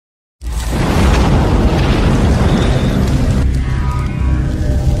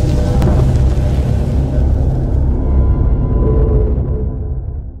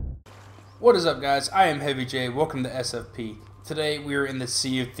What is up, guys? I am HeavyJay. Welcome to SFP. Today we are in the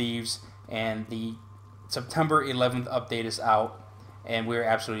Sea of Thieves, and the September 11th update is out, and we're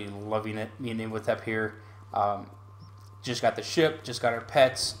absolutely loving it. Me and Imhoptep here. Just got the ship, just got our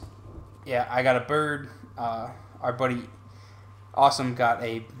pets. Yeah, I got a bird. Our buddy Awesome got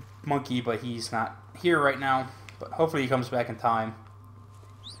a monkey, but he's not here right now. But hopefully he comes back in time.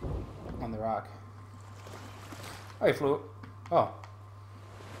 On the rock. Oh, he flew. Oh.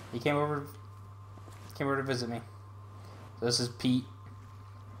 He came over to visit me. So this is Pete.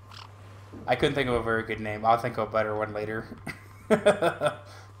 I couldn't think of a very good name. I'll think of a better one later.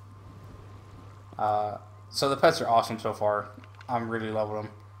 So the pets are awesome so far. I'm really loving them.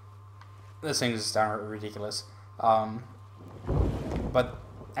 This thing is downright ridiculous. But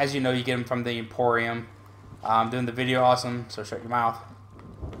as you know, you get them from the Emporium. I'm doing the video awesome, so shut your mouth.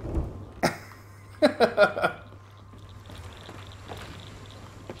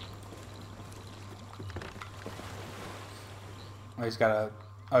 Oh,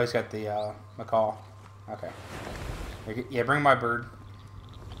 he's got the macaw. Okay. Yeah, bring my bird.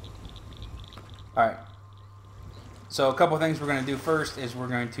 Alright. So a couple things we're going to do first is we're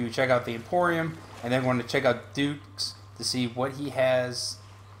going to check out the Emporium, and then we're going to check out Duke's to see what he has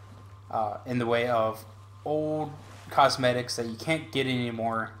in the way of old cosmetics that you can't get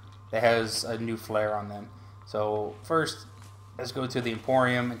anymore that has a new flair on them. So first, let's go to the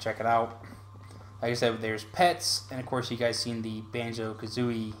Emporium and check it out. Like I said, there's pets, and of course you guys seen the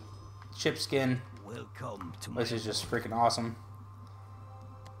Banjo-Kazooie chip skin. Welcome to Which is just freaking awesome.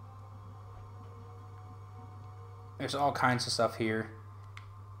 There's all kinds of stuff here.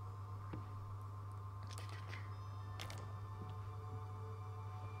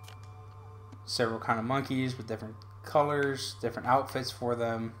 Several kind of monkeys with different colors, different outfits for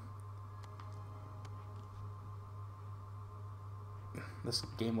them. This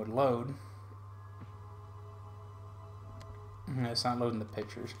game would load. It's not loading the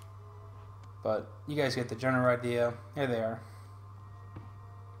pictures, but you guys get the general idea. Here they are.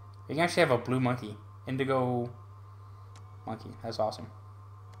 You can actually have a blue monkey, indigo monkey. That's awesome.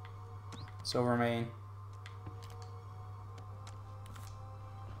 Silver mane.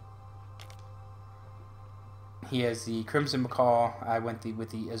 He has the crimson macaw. I went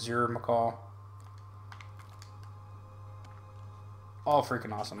with the azure macaw. All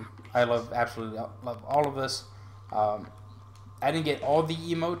freaking awesome. I absolutely love all of this. I didn't get all the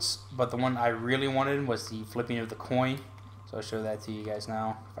emotes, but the one I really wanted was the flipping of the coin. So I'll show that to you guys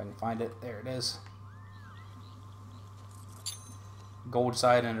now, if I can find it. There it is. Gold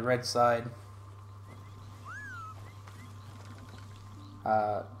side and the red side.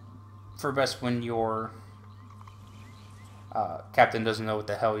 For best when your captain doesn't know what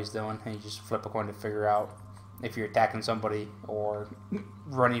the hell he's doing, and you just flip a coin to figure out if you're attacking somebody or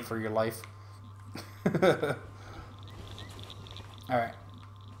running for your life. Alright,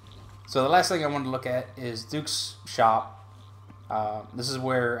 so the last thing I want to look at is Duke's shop. This is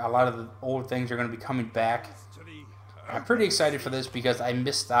where a lot of the old things are going to be coming back. I'm pretty excited for this because I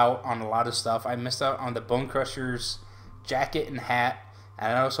missed out on a lot of stuff. I missed out on the Bonecrusher's jacket and hat,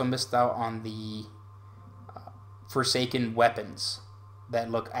 and I also missed out on the Forsaken weapons that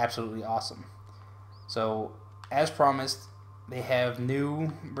look absolutely awesome. So, as promised, they have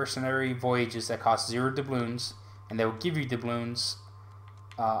new mercenary voyages that cost 0 doubloons, and they will give you doubloons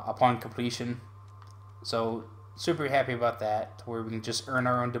upon completion. So super happy about that, to where we can just earn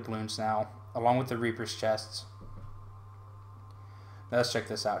our own doubloons now, along with the Reaper's chests. Now let's check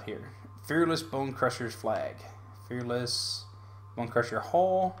this out here. Fearless Bonecrusher's flag. Fearless Bonecrusher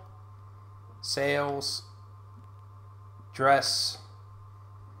hull, sails, dress,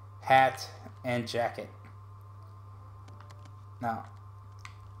 hat, and jacket. Now,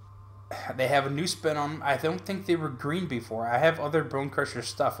 they have a new spin on them. I don't think they were green before. I have other Bonecrusher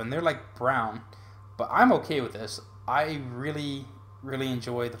stuff, and they're like brown. But I'm okay with this. I really, really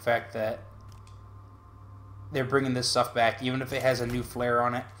enjoy the fact that they're bringing this stuff back, even if it has a new flair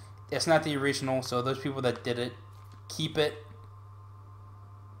on it. It's not the original, so those people that did it, keep it.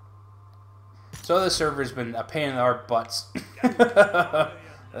 So the server's been a pain in our butts.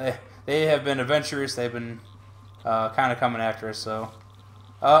 They have been adventurous. They've been kind of coming after us, so...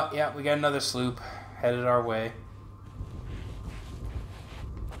 yeah, we got another sloop headed our way.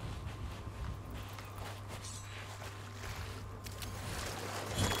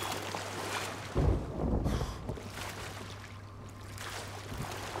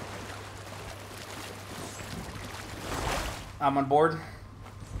 I'm on board.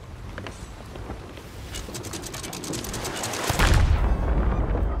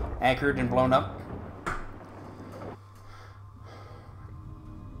 Anchored and blown up.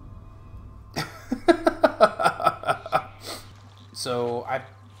 So I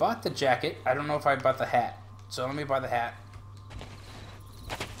bought the jacket. I don't know if I bought the hat. So let me buy the hat.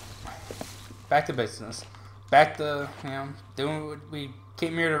 Back to business. Back to, you know, doing what we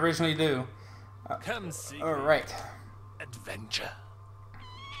came here to originally do. Come see Alright. adventure.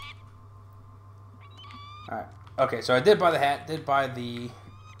 Alright. Okay, so I did buy the hat. Did buy the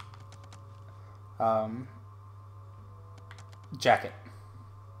jacket.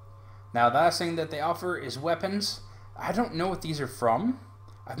 Now, the last thing that they offer is weapons. I don't know what these are from.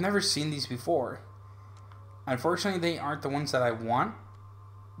 I've never seen these before. Unfortunately, they aren't the ones that I want.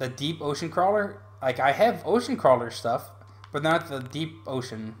 The deep ocean crawler, like I have ocean crawler stuff, but not the deep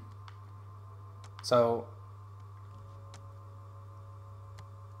ocean. So,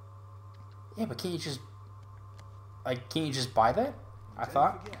 yeah, but can't you just, like, can't you just buy that? I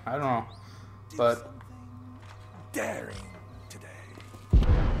thought. I don't know, but Daring today.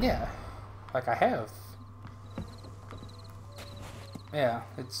 yeah, like I have. Yeah,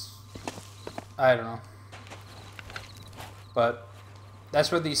 it's, I don't know. But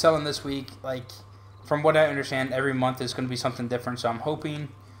that's what they're selling this week. Like, from what I understand, every month is going to be something different. So I'm hoping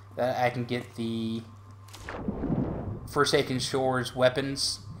that I can get the Forsaken Shores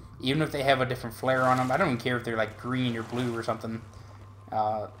weapons, even if they have a different flare on them. I don't even care if they're like green or blue or something.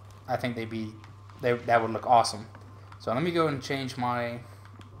 I think that would look awesome. So let me go and change my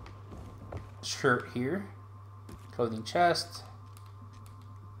shirt here. Clothing chest.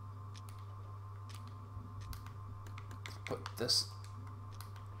 Put this.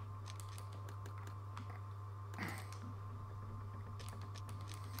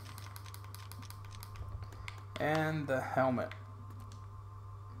 And the helmet.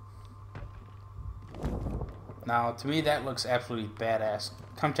 Now, to me, that looks absolutely badass.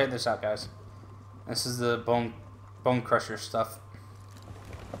 Come check this out, guys. This is the Bonecrusher stuff.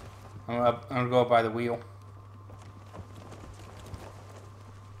 I'm gonna go up by the wheel.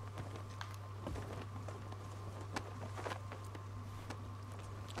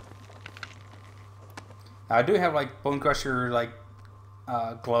 Now, I do have like Bonecrusher like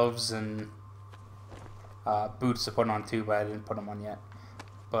gloves and boots to put on too, but I didn't put them on yet.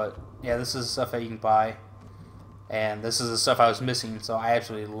 But yeah, this is stuff that you can buy, and this is the stuff I was missing, so I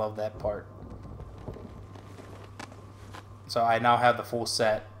absolutely love that part. So I now have the full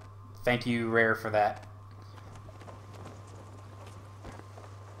set. Thank you, Rare, for that.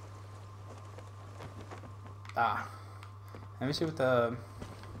 Let me see what the...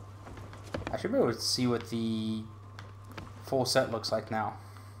 I should be able to see what the full set looks like now.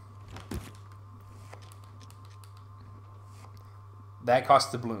 That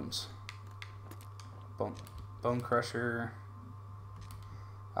costs the blooms. Bonecrusher.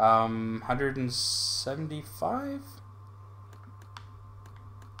 175?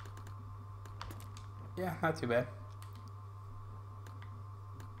 Yeah, not too bad.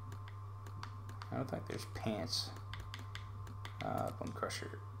 I don't think there's pants.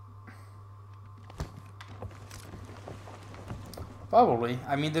 Bonecrusher. Probably.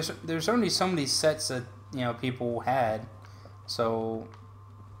 I mean, there's only so many sets that, you know, people had. So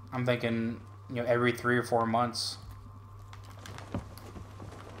I'm thinking, you know, every 3 or 4 months.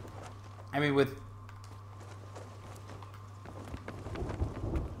 I mean, with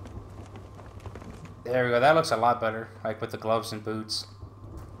there we go. That looks a lot better, like with the gloves and boots.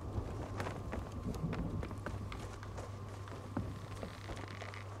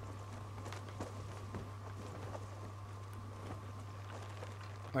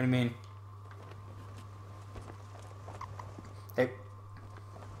 What do you mean? Hey.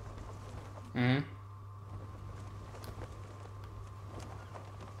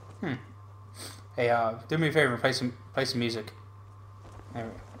 Hey, do me a favor, play some music. There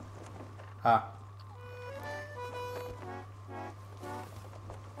we go.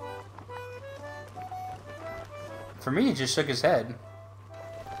 For me, he just shook his head.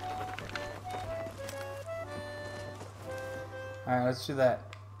 Alright, let's do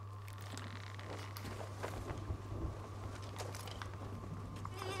that.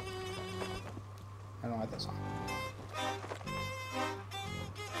 I don't like that song.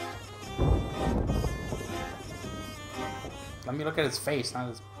 Let me look at his face, not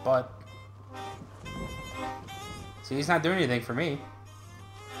his butt. See, he's not doing anything for me.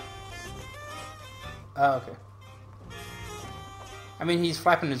 Oh, okay. I mean, he's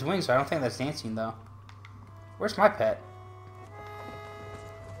flapping his wings, so I don't think that's dancing, though. Where's my pet?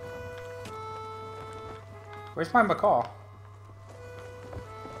 Where's my macaw?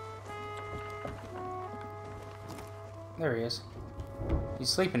 There he is. He's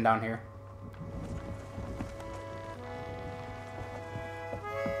sleeping down here.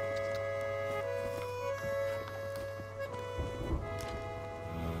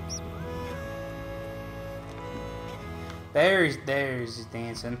 There's he's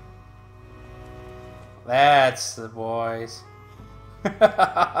dancing. That's the boys.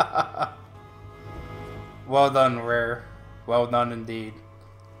 Well done, Rare. Well done indeed.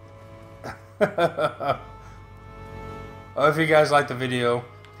 Well, if you guys liked the video,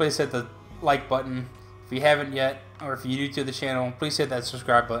 please hit the like button. If you haven't yet, or if you're new to the channel, please hit that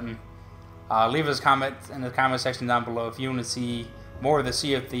subscribe button. Leave us a comment in the comment section down below if you want to see more of the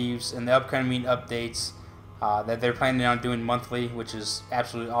Sea of Thieves and the upcoming updates that they're planning on doing monthly, which is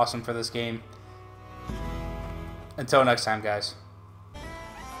absolutely awesome for this game. Until next time, guys.